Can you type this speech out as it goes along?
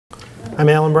I'm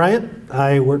Alan Bryant.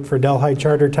 I work for Delhi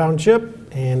Charter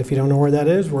Township, and if you don't know where that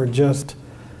is, we're just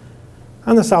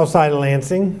on the south side of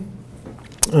Lansing.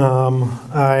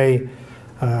 I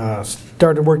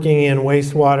started working in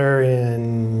wastewater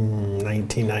in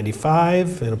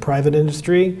 1995 in a private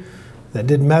industry that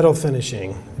did metal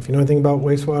finishing. If you know anything about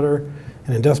wastewater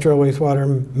and industrial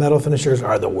wastewater, metal finishers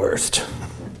are the worst.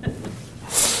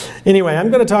 Anyway, I'm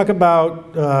going to talk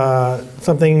about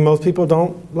something most people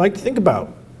don't like to think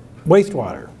about,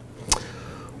 wastewater.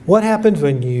 What happens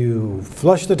when you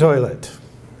flush the toilet?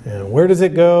 And where does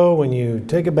it go when you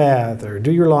take a bath or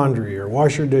do your laundry or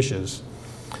wash your dishes?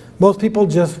 Most people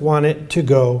just want it to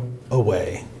go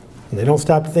away. And they don't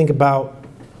stop to think about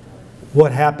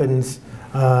what happens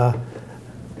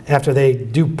after they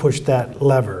do push that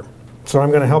lever. So I'm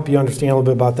going to help you understand a little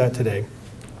bit about that today.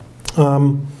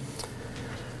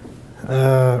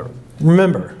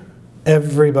 Remember,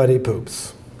 everybody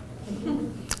poops.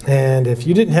 And if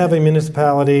you didn't have a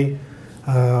municipality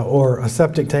or a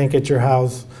septic tank at your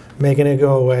house making it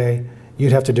go away,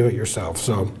 you'd have to do it yourself.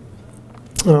 So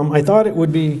I thought it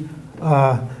would be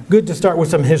good to start with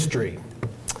some history.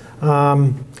 Back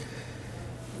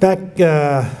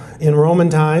in Roman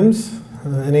times,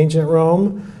 in ancient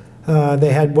Rome,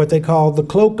 they had what they called the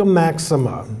Cloaca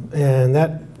Maxima, and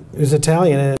that is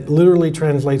Italian, and it literally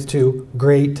translates to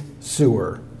great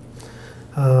sewer.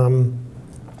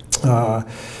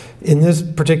 In this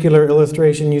particular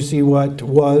illustration, you see what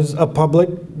was a public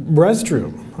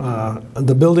restroom.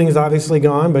 The building is obviously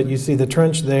gone, but you see the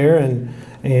trench there, and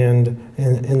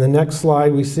in the next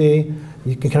slide we see,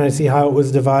 you can kind of see how it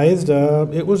was devised.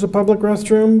 It was a public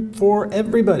restroom for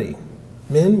everybody,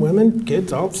 men, women,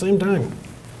 kids, all at the same time.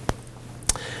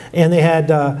 And they had,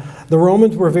 the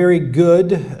Romans were very good.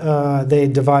 They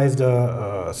devised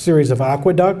a series of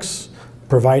aqueducts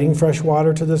providing fresh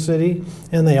water to the city,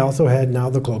 and they also had now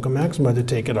the Cloaca Maxima to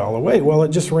take it all away. Well, it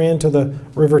just ran to the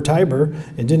River Tiber.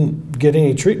 It didn't get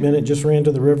any treatment. It just ran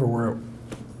to the river where,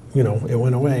 it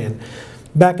went away. And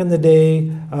back in the day,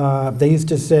 they used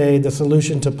to say the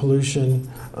solution to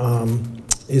pollution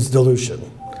is dilution.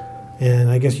 And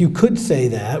I guess you could say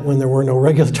that when there were no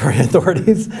regulatory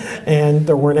authorities and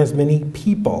there weren't as many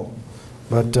people.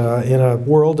 But in a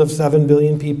world of 7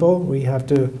 billion people, we have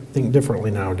to think differently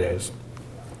nowadays.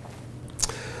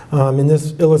 In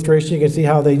this illustration, you can see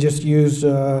how they just used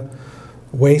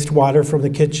wastewater from the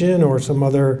kitchen or some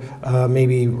other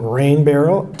maybe rain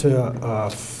barrel to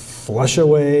flush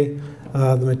away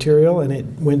the material, and it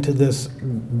went to this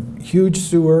huge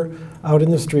sewer out in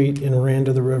the street and ran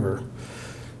to the river.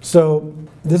 So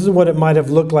this is what it might have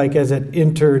looked like as it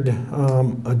entered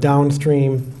a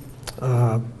downstream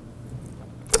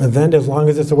event, as long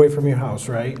as it's away from your house,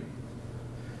 right?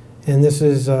 And this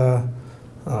is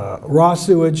raw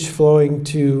sewage flowing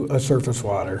to a surface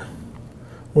water,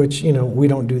 which, we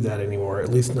don't do that anymore, at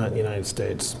least not in the United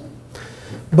States.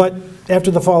 But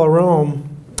after the fall of Rome,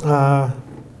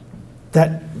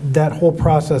 that whole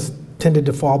process tended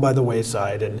to fall by the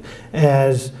wayside, and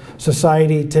as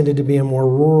society tended to be in more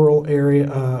rural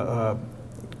area,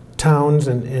 towns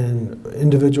and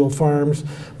individual farms,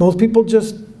 most people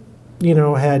just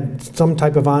had some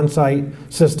type of on-site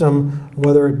system,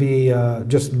 whether it be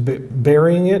just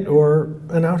burying it or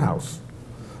an outhouse.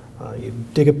 You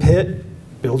dig a pit,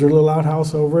 build your little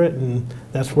outhouse over it, and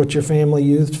that's what your family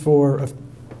used for a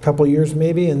couple years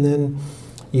maybe, and then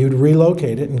you'd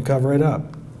relocate it and cover it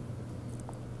up.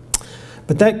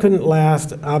 But that couldn't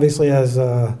last, obviously, as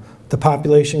the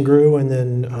population grew and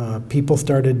then people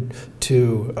started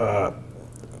to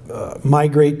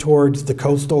migrate towards the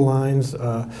coastal lines.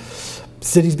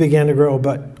 Cities began to grow,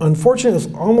 but unfortunately,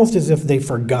 it's almost as if they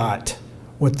forgot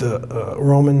what the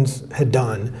Romans had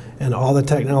done and all the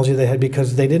technology they had,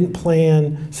 because they didn't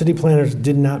plan, city planners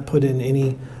did not put in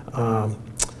any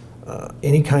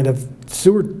kind of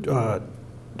sewer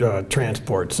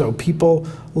transport. So people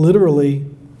literally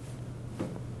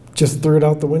just threw it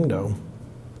out the window.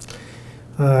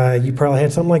 You probably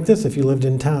had something like this if you lived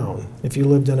in town. If you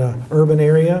lived in an urban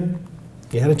area,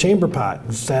 you had a chamber pot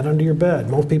and sat under your bed.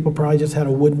 Most people probably just had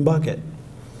a wooden bucket.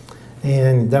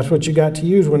 And that's what you got to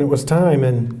use when it was time.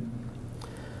 And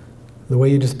the way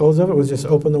you dispose of it was just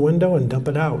open the window and dump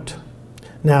it out.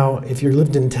 Now, if you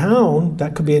lived in town,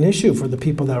 that could be an issue for the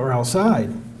people that were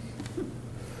outside.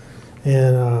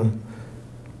 And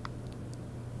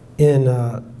in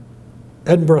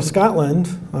Edinburgh,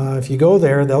 Scotland, if you go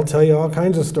there, they'll tell you all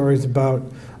kinds of stories about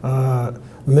the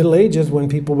Middle Ages when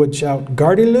people would shout,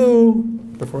 "Gardy Lou,"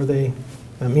 before that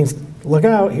means look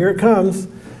out, here it comes.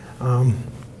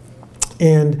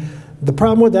 And The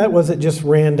problem with that was it just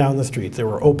ran down the streets. There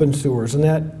were open sewers, and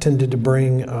that tended to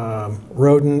bring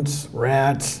rodents,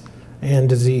 rats, and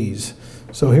disease.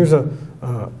 So here's a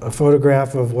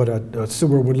photograph of what a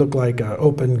sewer would look like, an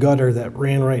open gutter that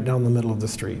ran right down the middle of the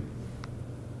street.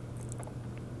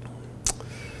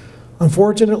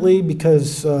 Unfortunately,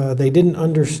 because they didn't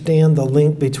understand the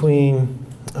link between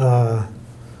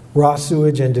raw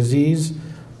sewage and disease,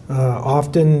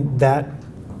 often that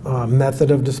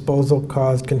method of disposal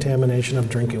caused contamination of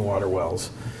drinking water wells.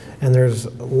 And there's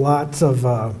lots of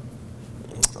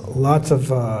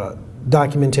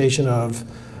documentation of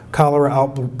cholera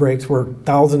outbreaks where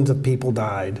thousands of people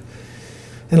died.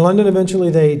 In London,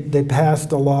 eventually they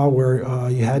passed a law where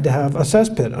you had to have a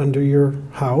cesspit under your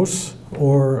house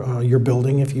or your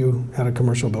building if you had a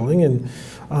commercial building, and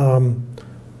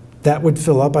that would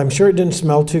fill up. I'm sure it didn't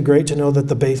smell too great to know that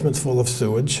the basement's full of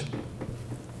sewage.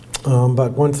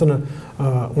 But once in a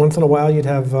while, you'd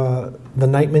have the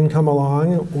nightmen come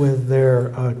along with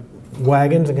their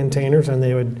wagons and containers, and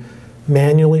they would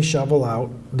manually shovel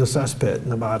out the cesspit in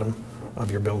the bottom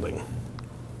of your building.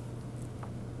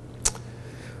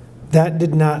 That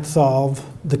did not solve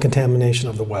the contamination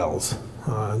of the wells.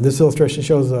 This illustration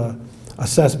shows a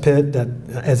cesspit that,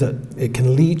 it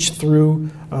can leach through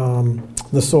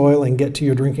the soil and get to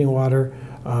your drinking water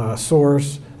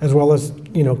source, as well as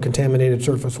contaminated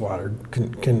surface water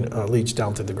can leach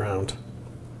down to the ground.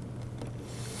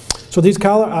 So these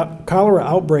cholera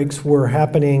outbreaks were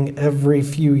happening every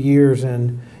few years,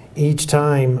 and each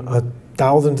time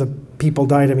thousands of people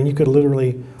died. I mean, you could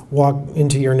literally walk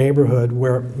into your neighborhood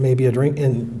where maybe a drink,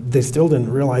 and they still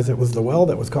didn't realize it was the well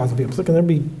that was causing people sick, and there'd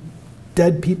be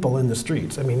dead people in the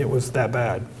streets. I mean, it was that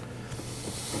bad.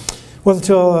 It wasn't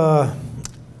until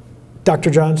Dr.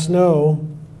 Jon Snow,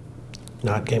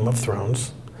 not Game of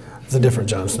Thrones, it's a different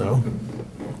Jon Snow,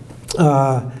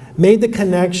 made the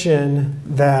connection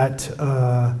that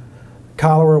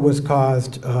cholera was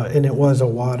caused, and it was a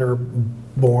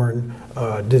waterborne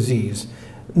disease.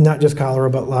 Not just cholera,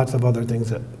 but lots of other things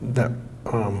that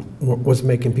was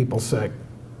making people sick.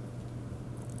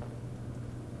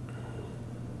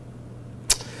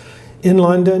 In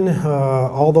London,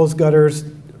 all those gutters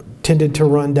tended to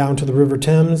run down to the River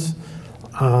Thames,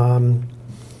 and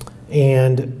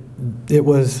it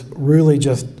was really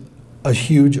just a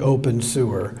huge open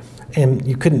sewer. And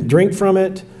you couldn't drink from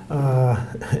it.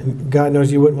 God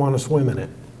knows you wouldn't want to swim in it.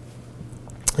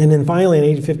 And then finally in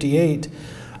 1858,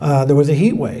 there was a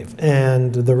heat wave,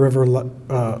 and the river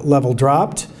level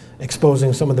dropped,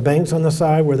 exposing some of the banks on the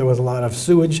side where there was a lot of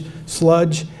sewage,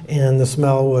 sludge, and the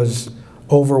smell was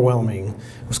overwhelming.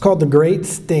 It was called the Great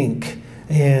Stink,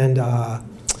 and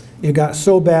it got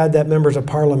so bad that members of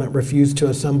Parliament refused to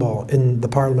assemble in the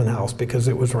Parliament House because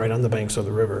it was right on the banks of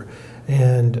the river.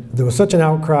 And there was such an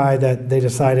outcry that they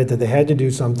decided that they had to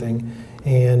do something,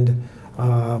 and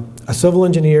a civil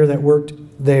engineer that worked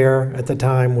there at the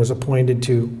time was appointed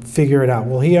to figure it out.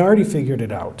 Well, he already figured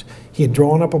it out. He had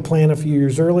drawn up a plan a few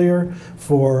years earlier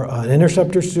for an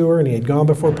interceptor sewer, and he had gone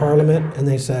before Parliament, and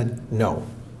they said, no,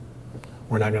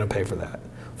 we're not going to pay for that.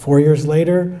 4 years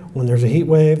later, when there's a heat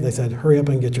wave, they said, hurry up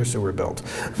and get your sewer built.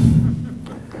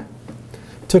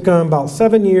 Took them about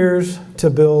 7 years to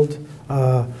build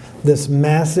this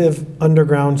massive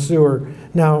underground sewer.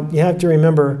 Now, you have to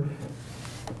remember,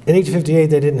 in 1858,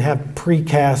 they didn't have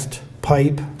precast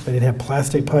pipe, they didn't have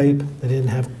plastic pipe, they did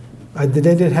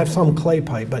have some clay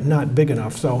pipe, but not big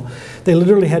enough. So they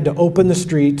literally had to open the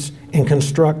streets and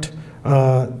construct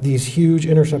these huge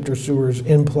interceptor sewers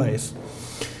in place.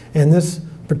 And this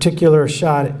particular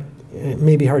shot, it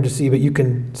may be hard to see, but you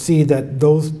can see that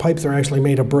those pipes are actually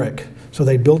made of brick. So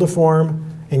they build a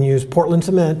form and use Portland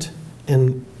cement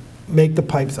and make the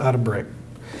pipes out of brick.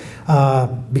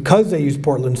 Because they use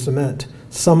Portland cement,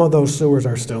 some of those sewers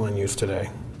are still in use today.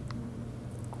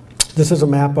 This is a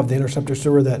map of the interceptor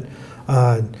sewer that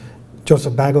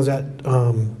Joseph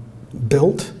Bagosat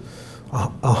built.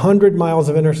 100 miles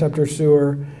of interceptor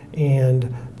sewer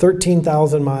and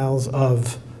 13,000 miles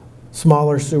of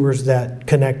smaller sewers that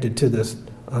connected to this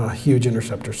huge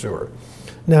interceptor sewer.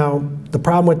 Now, the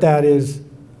problem with that is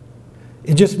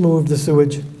it just moved the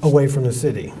sewage away from the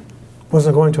city. It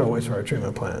wasn't going to a wastewater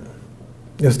treatment plant.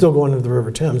 It was still going to the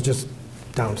River Thames, just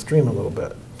downstream a little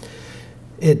bit.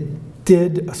 It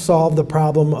did solve the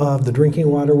problem of the drinking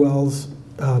water wells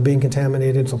being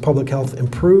contaminated, so public health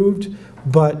improved,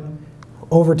 but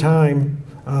over time,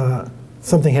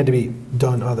 something had to be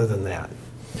done other than that.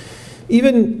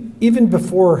 Even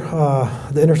before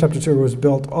the interceptor sewer was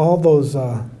built, all those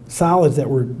solids that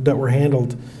were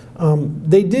handled,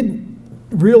 they did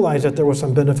realized that there was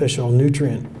some beneficial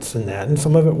nutrients in that, and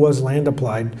some of it was land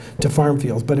applied to farm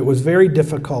fields, but it was very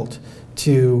difficult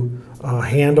to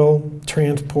handle,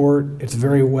 transport. It's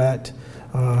very wet,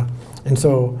 and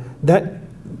so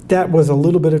that was a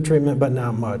little bit of treatment, but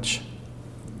not much.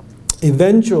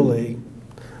 Eventually,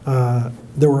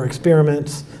 there were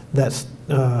experiments that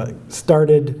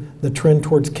started the trend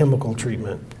towards chemical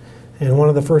treatment. And one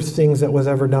of the first things that was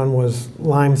ever done was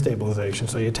lime stabilization.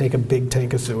 So you take a big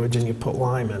tank of sewage and you put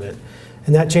lime in it.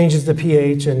 And that changes the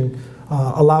pH and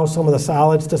allows some of the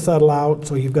solids to settle out.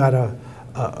 So you've got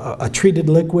a treated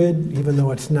liquid, even though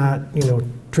it's not, you know,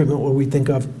 treatment what we think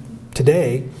of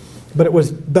today, but it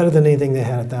was better than anything they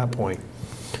had at that point.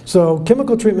 So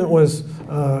chemical treatment was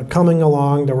coming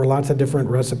along. There were lots of different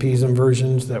recipes and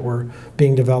versions that were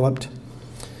being developed.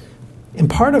 And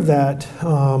part of that,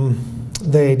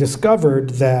 they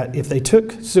discovered that if they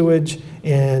took sewage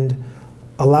and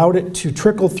allowed it to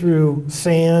trickle through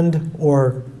sand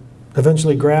or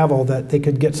eventually gravel, that they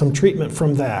could get some treatment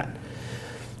from that.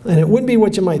 And it wouldn't be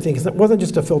what you might think. It wasn't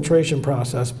just a filtration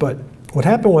process, but what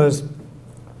happened was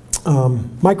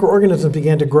microorganisms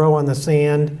began to grow on the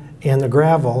sand and the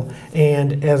gravel,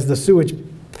 and as the sewage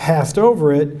passed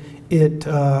over it, it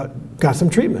got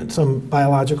some treatment, some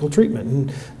biological treatment.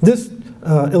 And this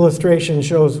illustration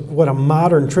shows what a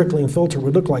modern trickling filter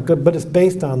would look like, but it's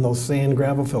based on those sand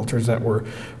gravel filters that were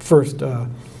first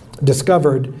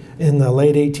discovered in the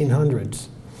late 1800s.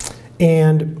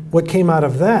 And what came out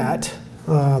of that,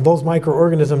 those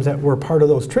microorganisms that were part of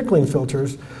those trickling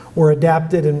filters were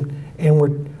adapted and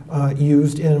were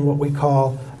used in what we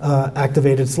call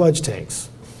activated sludge tanks.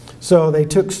 So they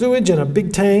took sewage in a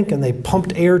big tank and they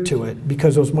pumped air to it,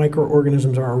 because those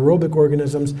microorganisms are aerobic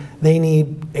organisms. They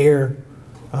need air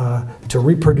to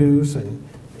reproduce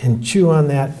and chew on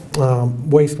that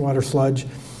wastewater sludge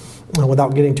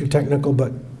without getting too technical,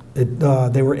 but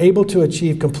they were able to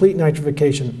achieve complete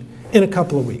nitrification in a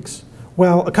couple of weeks.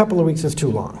 Well, a couple of weeks is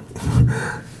too long.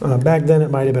 Back then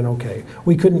it might have been okay.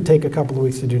 We couldn't take a couple of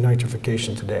weeks to do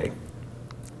nitrification today.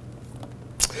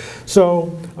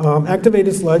 So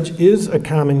activated sludge is a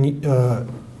common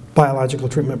biological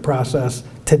treatment process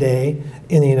today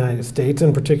in the United States,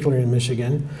 and particularly in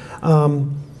Michigan.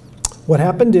 What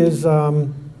happened is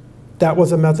that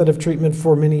was a method of treatment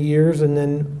for many years, and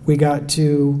then we got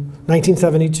to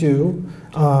 1972.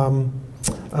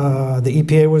 The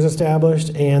EPA was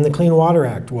established, and the Clean Water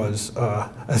Act was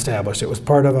established. It was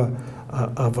part of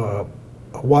a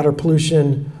water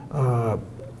pollution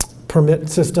permit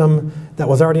system that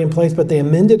was already in place, but they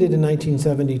amended it in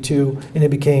 1972, and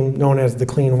it became known as the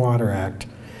Clean Water Act.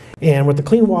 And what the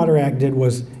Clean Water Act did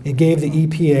was it gave the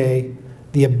EPA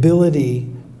the ability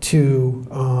to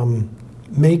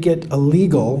make it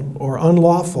illegal or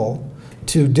unlawful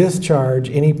to discharge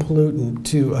any pollutant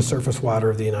to a surface water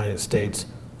of the United States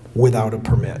without a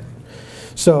permit.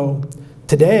 So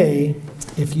today,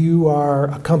 if you are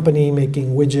a company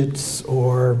making widgets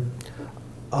or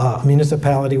a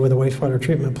municipality with a wastewater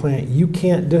treatment plant, you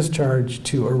can't discharge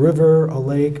to a river, a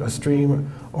lake, a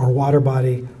stream, or water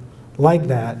body like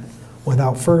that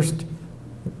without first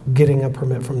getting a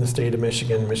permit from the state of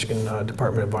Michigan,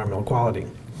 Department of Environmental Quality.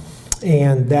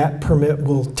 And that permit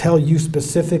will tell you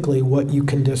specifically what you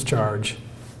can discharge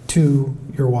to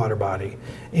your water body.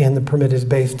 And the permit is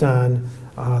based on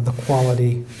the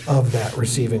quality of that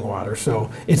receiving water. So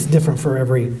it's different for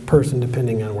every person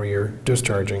depending on where you're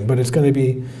discharging. But it's going to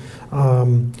be,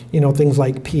 you know, things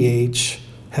like pH,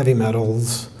 heavy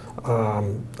metals,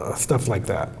 stuff like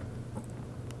that.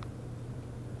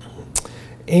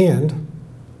 And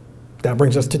that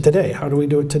brings us to today. How do we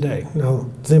do it today? Now,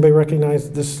 does anybody recognize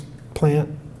this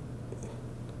plant?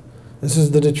 This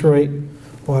is the Detroit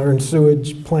Water and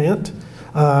Sewage Plant.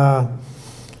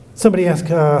 Somebody asked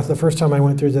the first time I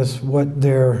went through this what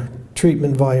their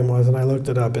treatment volume was, and I looked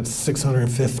it up. It's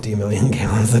 650 million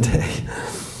gallons a day.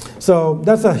 So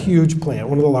that's a huge plant,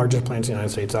 one of the largest plants in the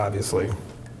United States, obviously.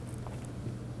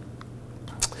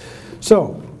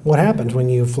 So what happens when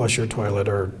you flush your toilet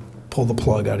or pull the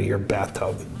plug out of your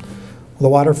bathtub? The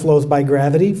water flows by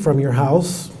gravity from your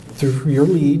house through your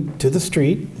lead to the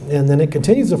street, and then it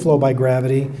continues to flow by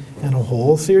gravity in a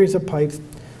whole series of pipes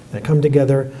that come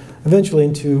together eventually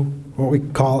into what we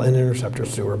call an interceptor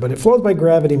sewer. But it flows by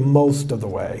gravity most of the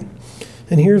way.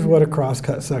 And here's what a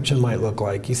cross-cut section might look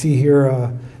like. You see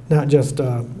here not just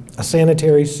a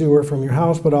sanitary sewer from your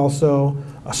house, but also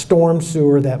a storm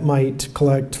sewer that might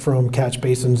collect from catch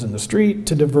basins in the street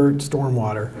to divert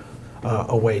stormwater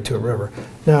away to a river.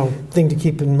 Now, thing to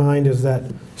keep in mind is that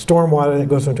stormwater that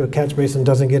goes into a catch basin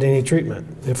doesn't get any treatment.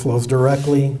 It flows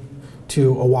directly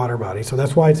to a water body. So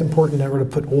that's why it's important never to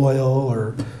put oil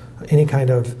or any kind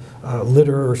of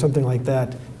litter or something like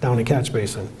that down a catch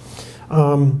basin.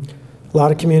 A lot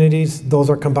of communities, those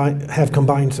are have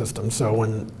combined systems. So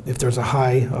if there's a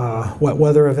high wet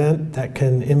weather event, that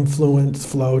can influence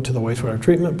flow to the wastewater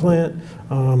treatment plant.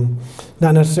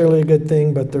 Not necessarily a good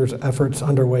thing, but there's efforts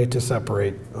underway to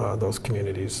separate those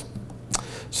communities.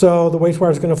 So the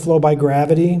wastewater is going to flow by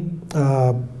gravity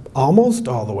almost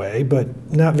all the way, but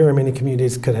not very many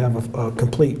communities could have a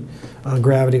complete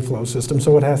gravity flow system.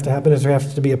 So what has to happen is there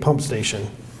has to be a pump station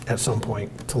at some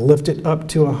point to lift it up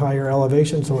to a higher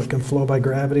elevation so it can flow by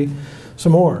gravity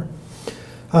some more.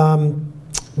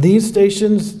 These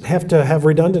stations have to have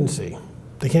redundancy.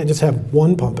 They can't just have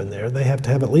one pump in there. They have to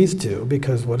have at least two,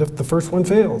 because what if the first one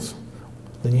fails?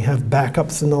 Then you have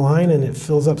backups in the line and it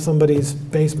fills up somebody's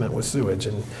basement with sewage,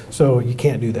 and so you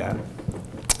can't do that.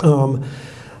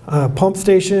 Pump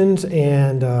stations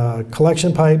and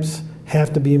collection pipes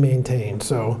have to be maintained.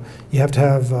 So you have to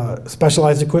have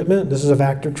specialized equipment. This is a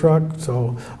Vector truck,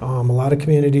 so a lot of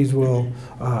communities will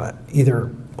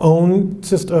either own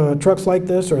trucks like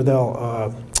this, or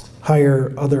they'll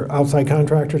hire other outside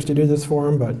contractors to do this for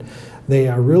them, but they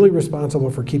are really responsible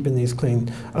for keeping these clean.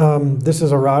 This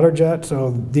is a router jet,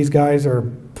 so these guys are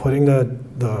putting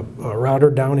the router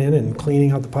down in and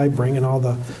cleaning out the pipe, bringing all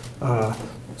the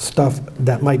stuff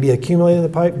that might be accumulated in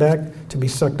the pipe back to be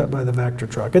sucked up by the Vector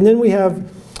truck. And then we have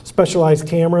specialized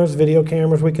cameras, video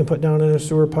cameras we can put down in a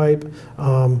sewer pipe.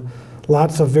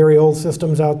 Lots of very old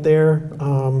systems out there.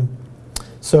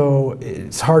 So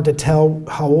it's hard to tell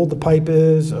how old the pipe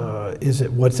is.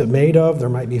 What's it made of? There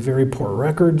might be very poor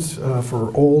records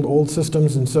for old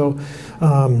systems, and so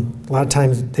a lot of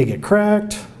times they get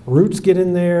cracked, roots get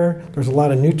in there, there's a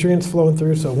lot of nutrients flowing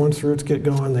through, so once roots get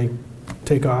going, they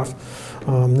take off.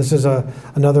 This is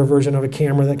another version of a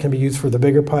camera that can be used for the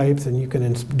bigger pipes, and you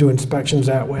can do inspections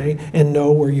that way and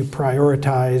know where you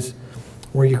prioritize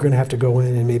where you're going to have to go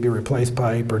in and maybe replace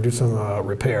pipe or do some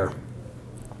repair.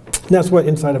 And that's what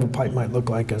inside of a pipe might look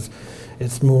like as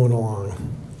it's moving along.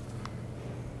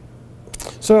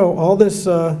 So all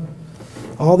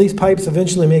these pipes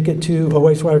eventually make it to a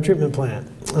wastewater treatment plant.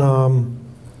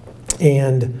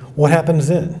 And what happens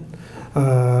then?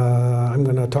 I'm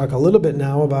going to talk a little bit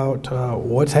now about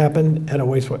what happens at a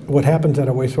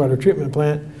wastewater treatment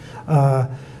plant.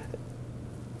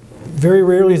 Very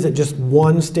rarely is it just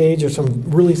one stage. There's some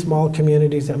really small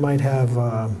communities that might have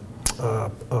a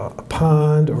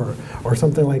pond or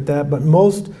something like that, but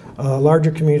most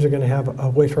larger communities are going to have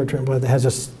a wastewater treatment plant that has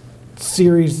a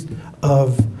series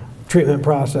of treatment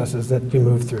processes that you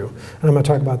move through. And I'm going to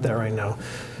talk about that right now.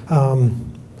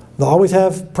 They'll always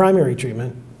have primary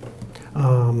treatment.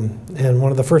 And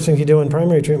one of the first things you do in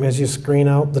primary treatment is you screen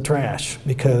out the trash,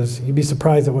 because you'd be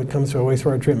surprised at what comes through a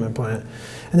wastewater treatment plant.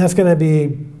 And that's going to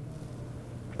be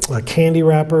candy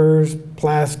wrappers,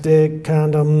 plastic,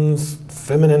 condoms,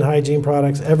 feminine hygiene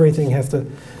products. Everything has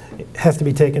to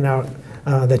be taken out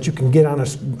that you can get on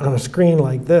a screen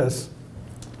like this,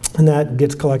 and that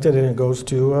gets collected and it goes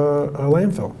to a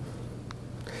landfill.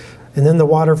 And then the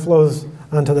water flows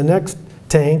onto the next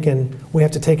tank, and we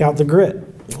have to take out the grit.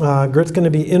 Grit's going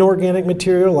to be inorganic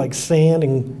material like sand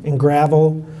and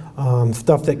gravel,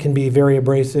 stuff that can be very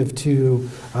abrasive to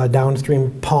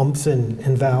downstream pumps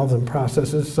and valves and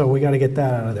processes, so we got to get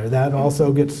that out of there. That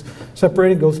also gets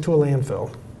separated, goes to a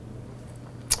landfill.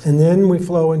 And then we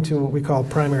flow into what we call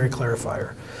primary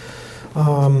clarifier.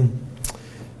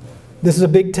 This is a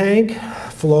big tank.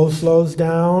 Flow slows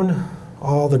down.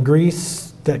 All the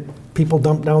grease that people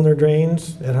dump down their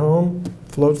drains at home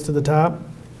floats to the top.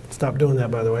 Stop doing that,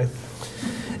 by the way.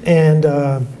 And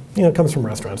it comes from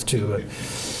restaurants too. But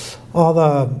all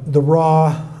the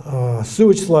raw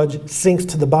sewage sludge sinks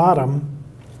to the bottom,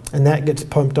 and that gets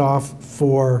pumped off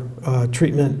for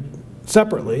treatment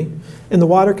separately, and the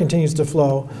water continues to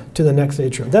flow to the next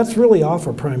stage. That's really all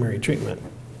for primary treatment.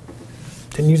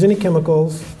 Didn't use any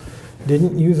chemicals,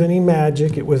 didn't use any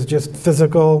magic. It was just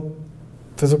physical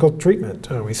treatment.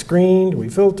 We screened, we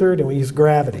filtered, and we used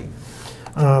gravity.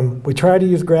 We try to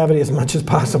use gravity as much as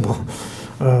possible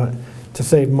to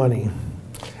save money.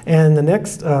 And the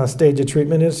next stage of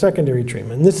treatment is secondary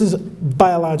treatment. And this is a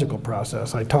biological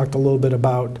process. I talked a little bit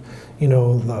about,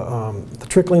 the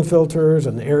trickling filters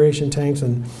and the aeration tanks,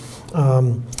 and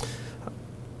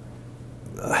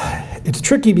it's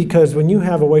tricky because when you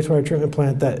have a wastewater treatment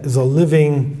plant that is a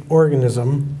living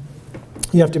organism,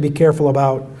 you have to be careful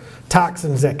about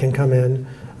toxins that can come in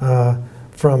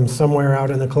from somewhere out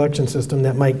in the collection system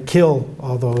that might kill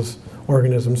all those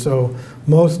organisms. So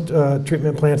most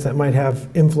treatment plants that might have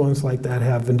influence like that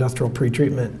have industrial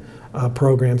pretreatment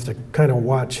programs to kind of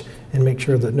watch and make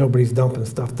sure that nobody's dumping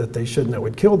stuff that they shouldn't that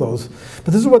would kill those.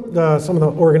 But this is what some of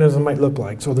the organisms might look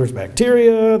like. So there's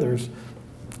bacteria, there's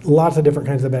lots of different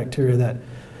kinds of bacteria that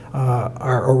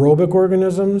are aerobic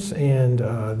organisms, and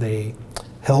they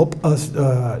help us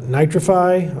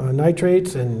nitrify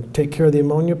nitrates and take care of the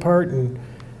ammonia part. And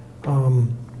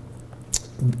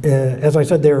as I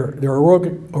said, they're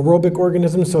aerobic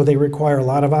organisms, so they require a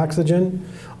lot of oxygen.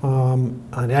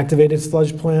 An activated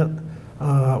sludge plant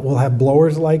will have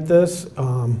blowers like this.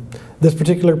 This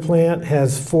particular plant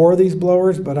has 4 of these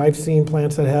blowers, but I've seen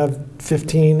plants that have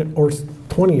 15 or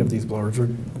 20 of these blowers.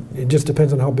 It just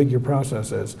depends on how big your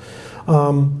process is.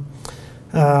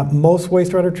 Most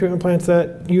wastewater treatment plants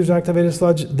that use activated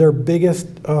sludge, their biggest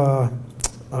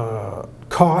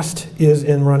cost is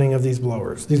in running of these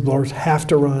blowers. These blowers have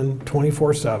to run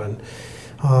 24/7.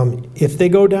 If they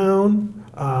go down,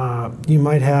 you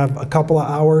might have a couple of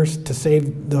hours to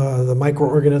save the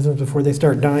microorganisms before they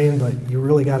start dying, but you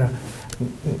really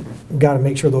gotta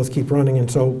make sure those keep running.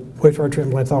 And so wastewater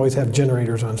treatment plants always have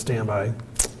generators on standby.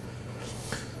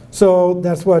 So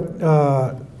that's what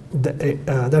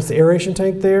that's the aeration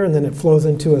tank there, and then it flows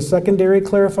into a secondary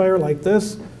clarifier like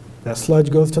this. That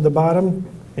sludge goes to the bottom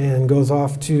and goes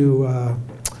off to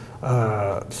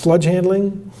sludge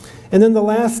handling. And then the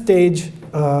last stage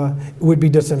would be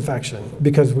disinfection,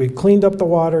 because we've cleaned up the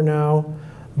water now,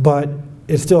 but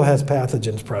it still has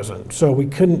pathogens present. So we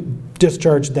couldn't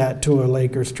discharge that to a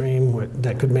lake or stream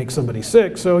that could make somebody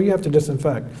sick, so you have to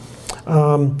disinfect.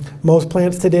 Most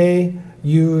plants today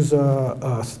use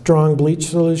a strong bleach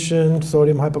solution,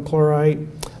 sodium hypochlorite.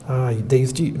 A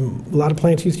lot of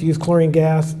plants used to use chlorine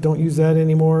gas, don't use that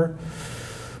anymore.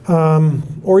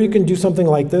 Or you can do something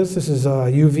like this. This is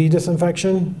UV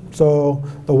disinfection. So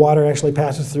the water actually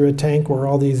passes through a tank where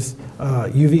all these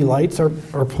UV lights are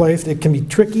placed. It can be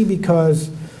tricky because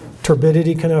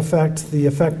turbidity can affect the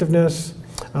effectiveness.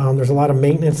 There's a lot of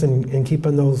maintenance in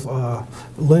keeping those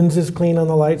lenses clean on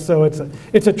the lights. So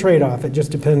it's a trade-off. It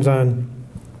just depends on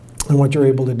what you're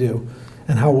able to do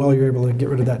and how well you're able to get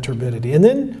rid of that turbidity. And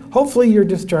then hopefully you're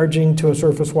discharging to a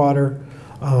surface water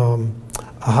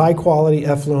a high-quality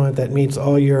effluent that meets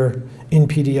all your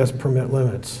NPDES permit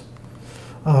limits.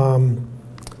 I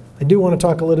do want to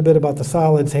talk a little bit about the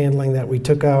solids handling that we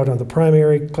took out on the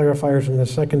primary clarifiers and the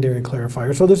secondary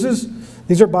clarifiers. So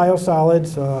these are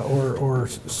biosolids or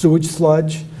sewage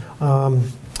sludge.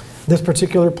 This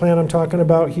particular plant I'm talking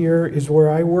about here is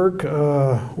where I work.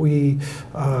 We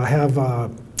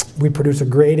produce a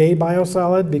grade A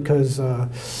biosolid because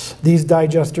these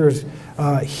digesters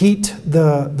heat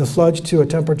the sludge to a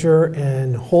temperature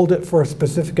and hold it for a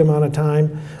specific amount of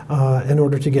time in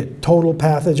order to get total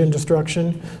pathogen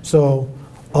destruction. So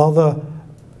all the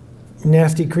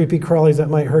nasty, creepy crawlies that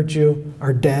might hurt you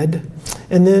are dead.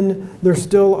 And then there's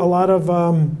still a lot of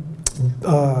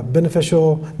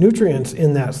beneficial nutrients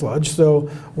in that sludge, so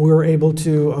we're able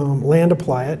to land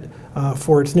apply it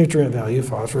for its nutrient value,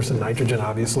 phosphorus and nitrogen,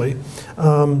 obviously.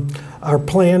 Our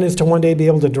plan is to one day be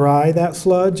able to dry that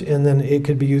sludge, and then it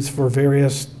could be used for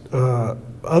various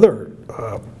other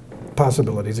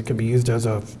possibilities. It could be used as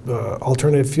an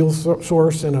alternative fuel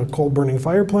source in a coal-burning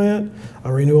fire plant,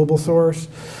 a renewable source,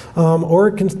 or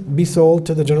it can be sold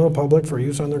to the general public for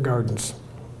use on their gardens.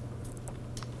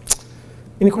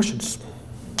 Any questions?